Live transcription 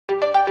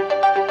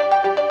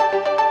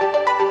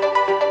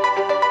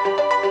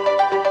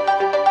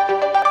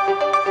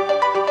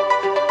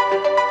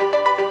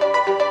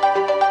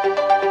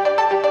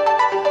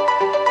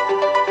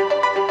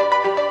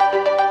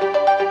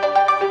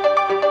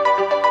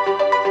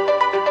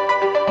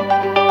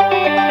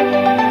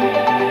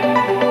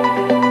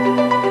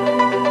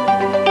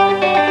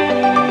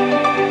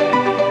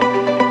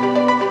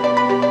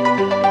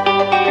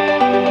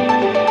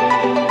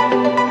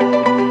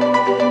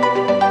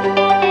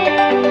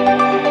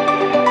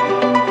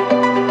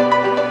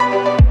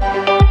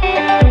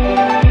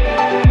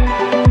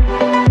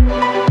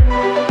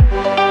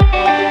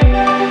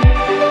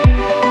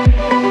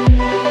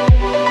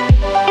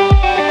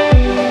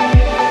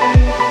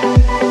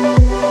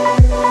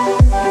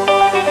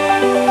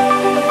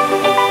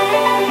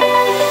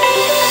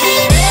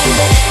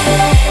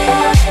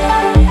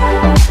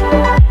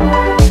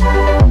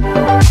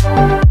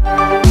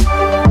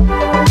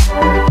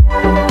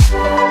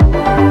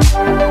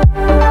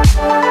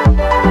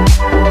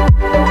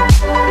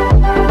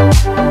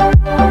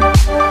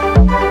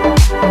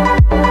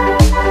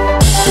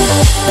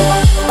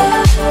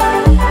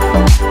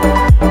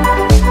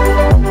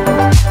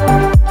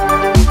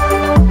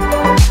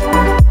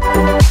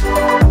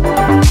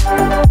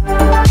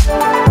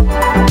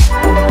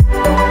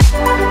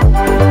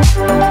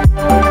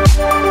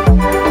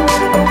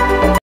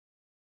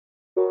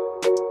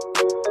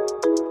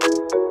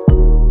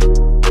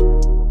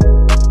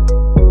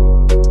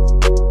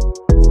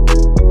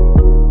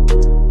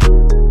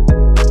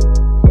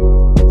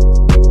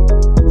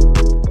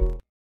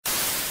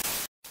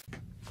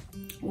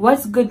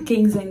What's good,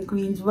 kings and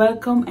queens?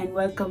 Welcome and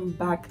welcome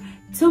back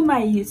to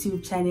my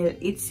YouTube channel.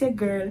 It's your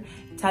girl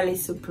Tally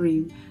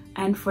Supreme,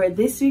 and for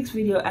this week's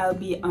video I'll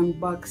be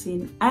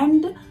unboxing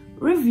and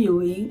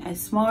reviewing a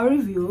small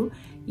review,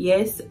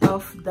 yes,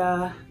 of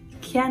the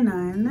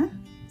Canon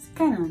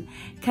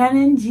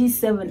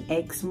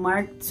G7X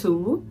Mark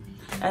II,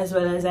 as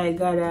well as I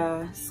got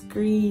a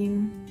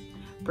screen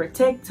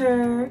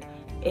protector,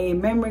 a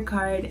memory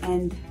card,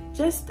 and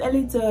just a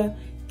little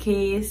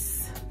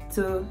case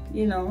to,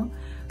 you know,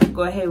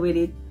 go ahead with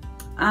it.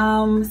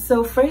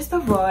 So first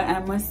of all, I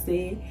must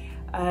say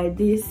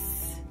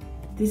this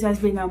has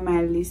been on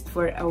my list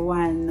for a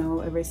while now,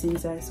 ever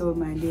since I sold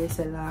my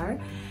DSLR.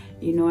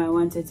 You know, I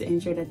wanted to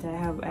ensure that I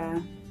have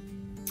a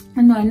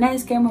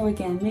nice camera we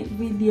can make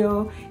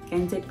video,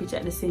 can take picture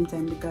at the same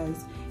time,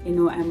 because you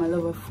know I'm a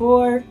lover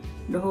for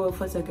the whole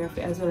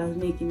photography as well as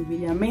making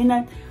video. I may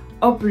not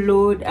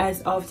upload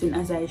as often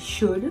as I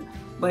should,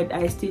 but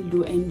I still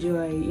do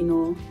enjoy, you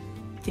know,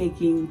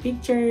 taking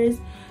pictures,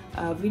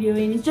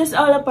 videoing. It's just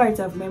all a part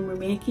of memory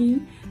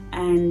making,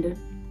 and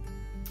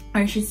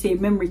I should say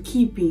memory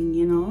keeping,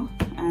 you know.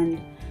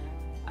 And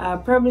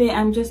probably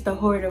I'm just a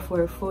hoarder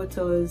for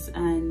photos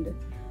and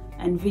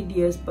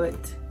videos,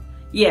 but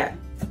yeah.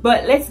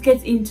 But let's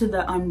get into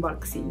the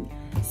unboxing.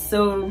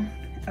 So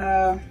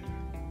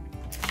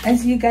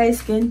as you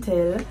guys can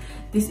tell,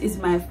 this is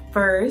my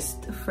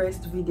first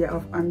video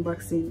of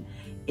unboxing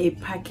a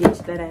package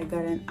that I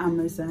got on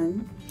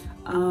Amazon.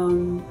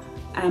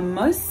 I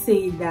must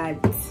say that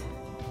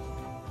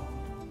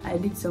I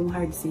did some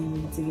hard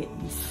saving to get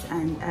this,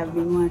 and I've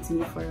been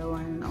wanting it for a while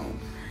now.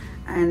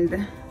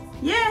 And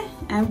yeah,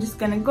 I'm just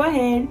gonna go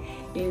ahead,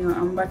 you know,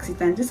 unbox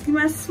it and just give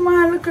me a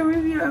small little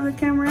review of the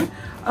camera.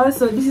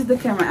 Also, this is the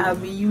camera I'll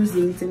be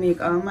using to make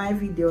all my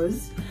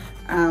videos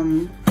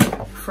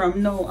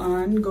from now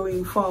on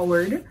going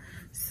forward.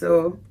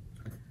 So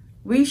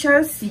we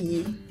shall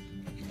see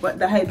what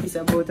the hype is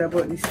about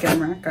this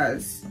camera,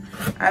 because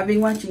I've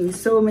been watching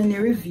so many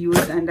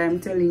reviews and I'm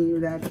telling you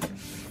that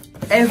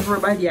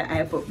everybody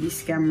hype up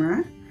this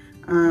camera.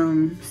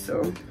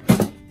 So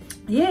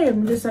yeah,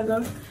 I'm just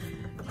gonna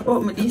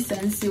open this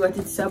and see what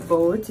it's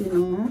about, you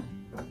know.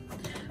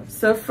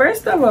 So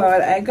first of all,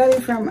 I got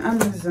it from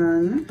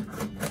Amazon,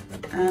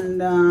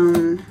 and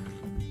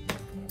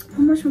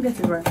how much we get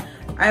it for?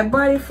 I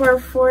bought it for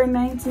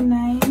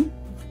 $4.99.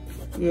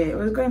 Yeah, it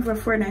was going for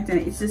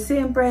 $4.99. It's the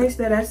same price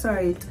that I saw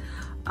it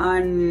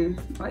on,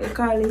 what you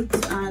call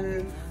it,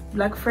 on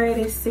Black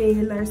Friday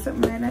sale or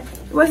something like that.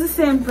 It was the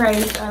same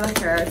price all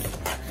across,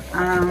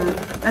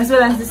 as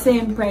well as the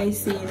same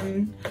price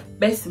in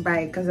Best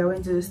Buy, because I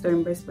went to the store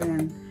in Best Buy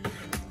and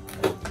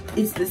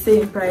it's the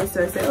same price.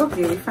 So I said,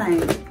 okay,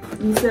 fine,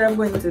 instead of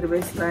going to the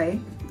Best Buy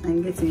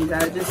and getting it,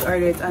 I'll just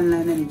order it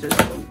online and it just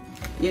go,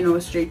 you know,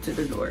 straight to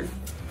the door.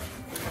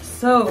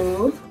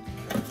 So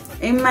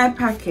in my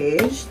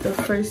package, the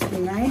first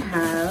thing I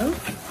have,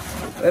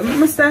 I'm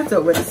gonna start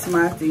out with the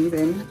small thing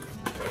then.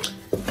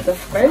 The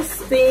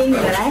first thing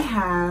that I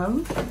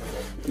have,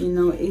 you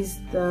know, is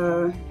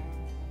the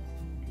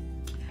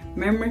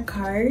memory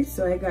card.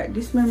 So I got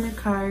this memory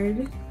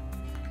card.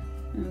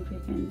 I don't know if you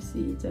can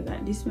see it. I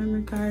got this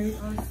memory card.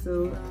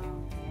 Also,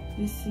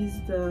 this is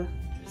the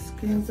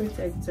screen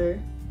protector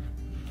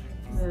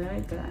that I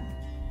got.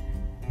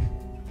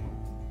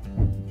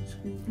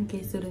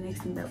 Okay, so the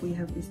next thing that we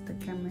have is the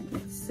camera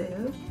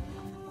itself,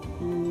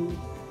 and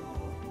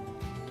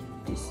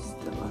this is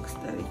the box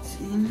that it's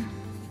in.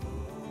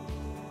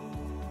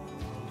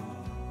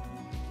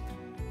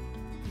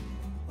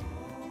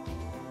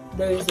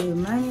 There is a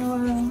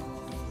manual,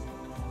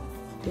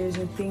 there's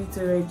a thing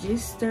to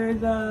register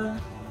the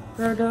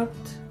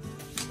product.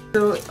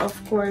 So of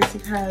course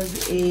it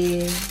has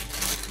a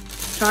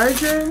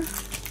charger,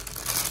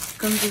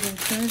 comes with a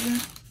charger.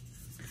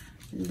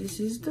 And this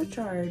is the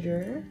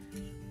charger.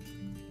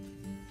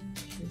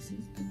 This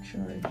is the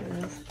charger,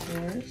 of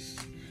course.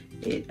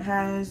 It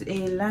has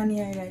a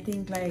lanyard, I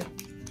think, like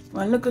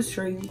one little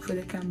string for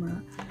the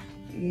camera.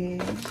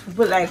 Yeah,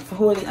 but like for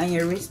holding on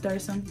your wrist or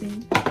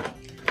something.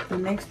 The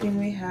next thing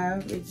we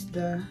have is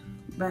the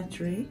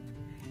battery.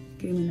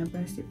 Came in a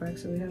plastic bag,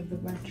 so we have the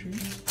battery.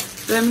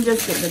 So let me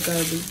just get the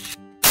garbage.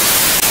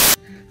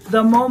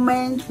 The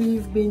moment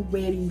we've been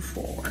waiting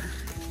for,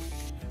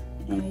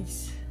 and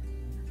it's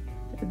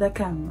the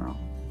camera.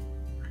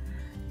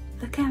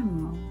 The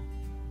camera.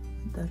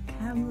 The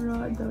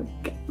camera, the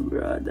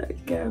camera, the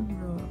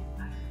camera.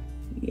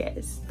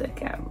 Yes, the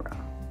camera.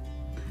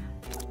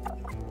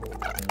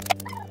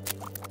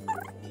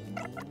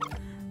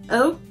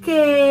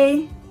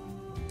 Okay.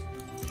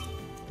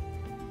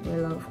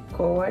 Well, of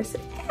course.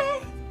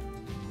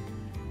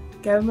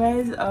 Camera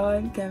is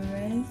on,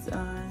 camera is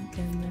on,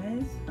 camera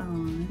is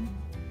on.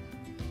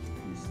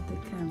 This is the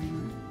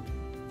camera.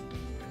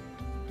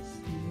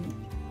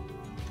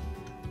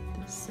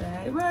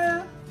 Side.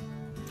 Well,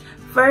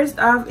 first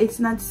off, it's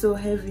not so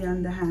heavy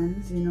on the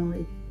hands, you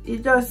know.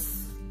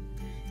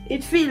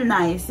 It feels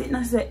nice. It's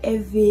not so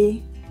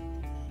heavy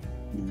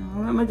You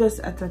know, I'm gonna just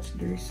attach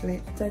the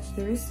wristlet.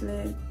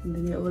 And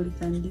then you hold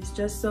it on this,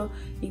 just so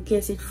in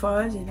case it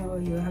falls, you know,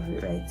 you have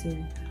it right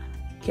here.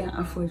 Can't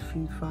afford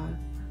free fall.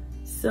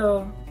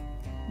 So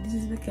this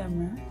is the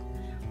camera.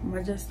 I'm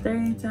gonna just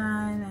turn it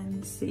on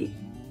and see.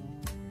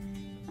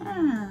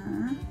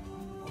 Yes.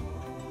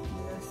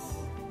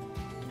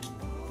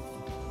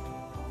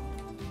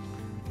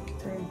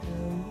 Turn it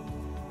on.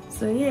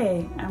 So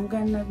yeah, I'm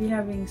gonna be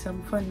having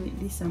some fun with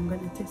this. I'm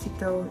gonna test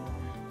it out.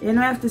 You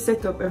know, I have to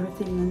set up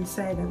everything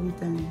inside of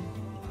it and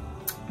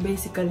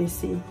basically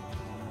see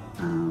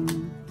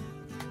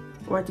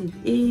what it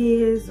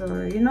is,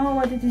 or you know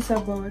what it is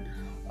about.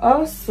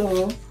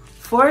 Also,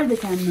 for the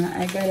camera,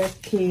 I got a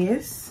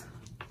case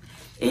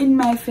in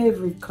my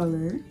favorite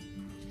color.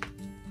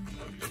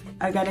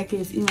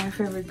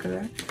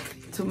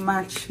 To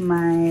match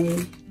my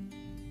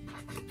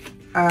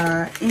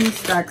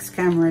Instax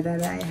camera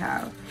that I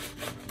have.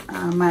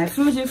 My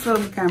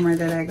Fujifilm camera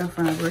that I got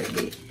for my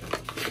birthday.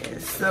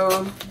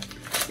 So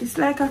it's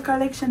like a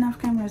collection of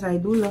cameras. I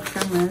do love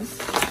cameras.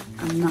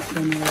 I'm not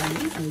gonna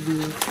lie, I do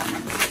love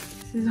cameras.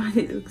 This is what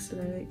it looks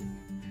like.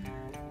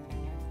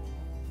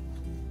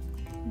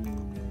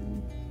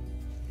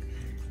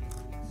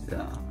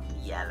 So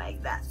yeah,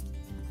 like that.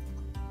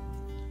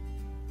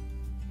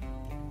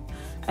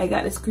 I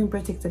got the screen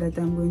protector that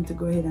I'm going to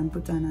go ahead and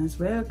put on as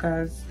well,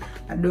 because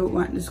I don't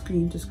want the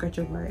screen to scratch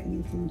up or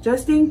anything,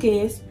 just in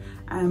case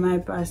I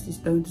might pass this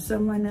down to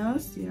someone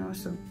else, you know,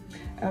 so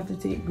I have to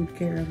take good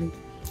care of it.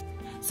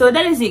 So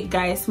that is it,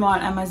 guys. Small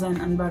Amazon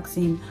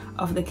unboxing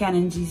of the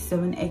Canon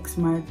G7X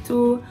Mark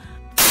II.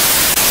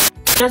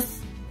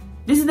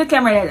 This is the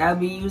camera that I'll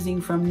be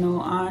using from now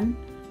on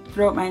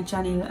throughout my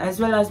channel, as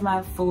well as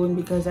my phone,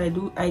 because I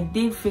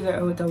did figure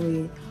out a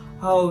way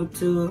how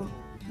to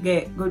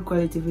get good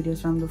quality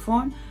videos from the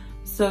phone.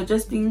 So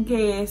just in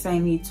case I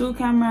need 2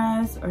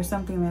 cameras or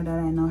something like that,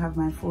 I now have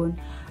my phone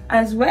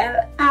as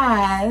well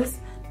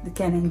as the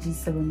Canon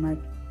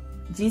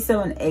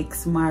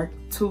G7X Mark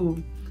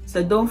II.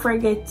 So don't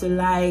forget to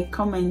like,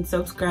 comment,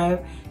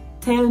 subscribe.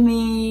 Tell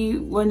me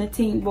what you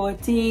think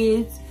about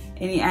it.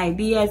 Any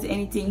ideas,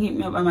 anything, hit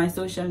me up on my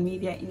social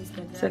media,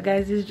 Instagram. So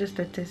guys, this is just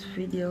a test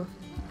video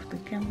of the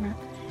camera.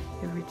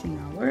 Everything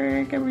will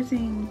work,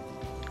 everything.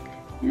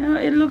 You know,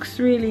 it looks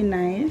really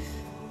nice.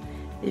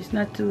 It's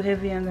not too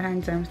heavy on the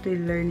hands. I'm still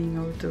learning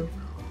how to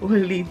hold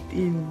it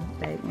in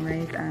like my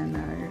right hand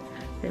or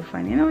left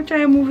hand. You know, try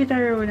to move it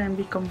around and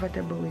be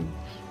comfortable with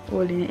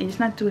holding it. It's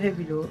not too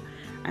heavy though,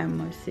 I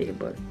must say,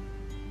 but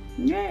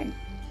yeah,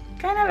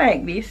 kind of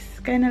like this,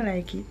 kind of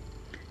like it.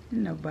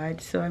 Not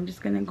bad. So I'm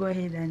just gonna go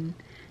ahead and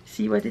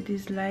see what it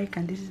is like,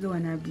 and this is the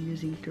one I'll be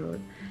using throughout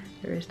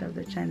the rest of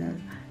the channel.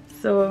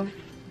 So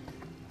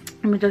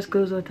let me just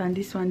close out on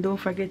this one. Don't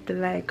forget to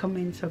like,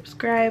 comment,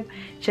 subscribe.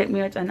 Check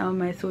me out on all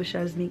my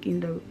socials, link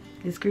in the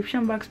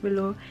description box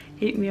below.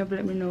 Hit me up,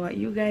 let me know what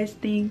you guys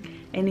think,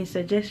 any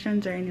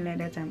suggestions or anything like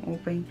that. I'm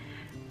open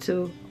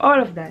to all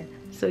of that.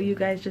 So you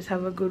guys just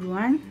have a good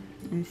one,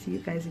 and see you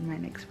guys in my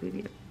next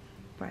video.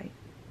 Bye.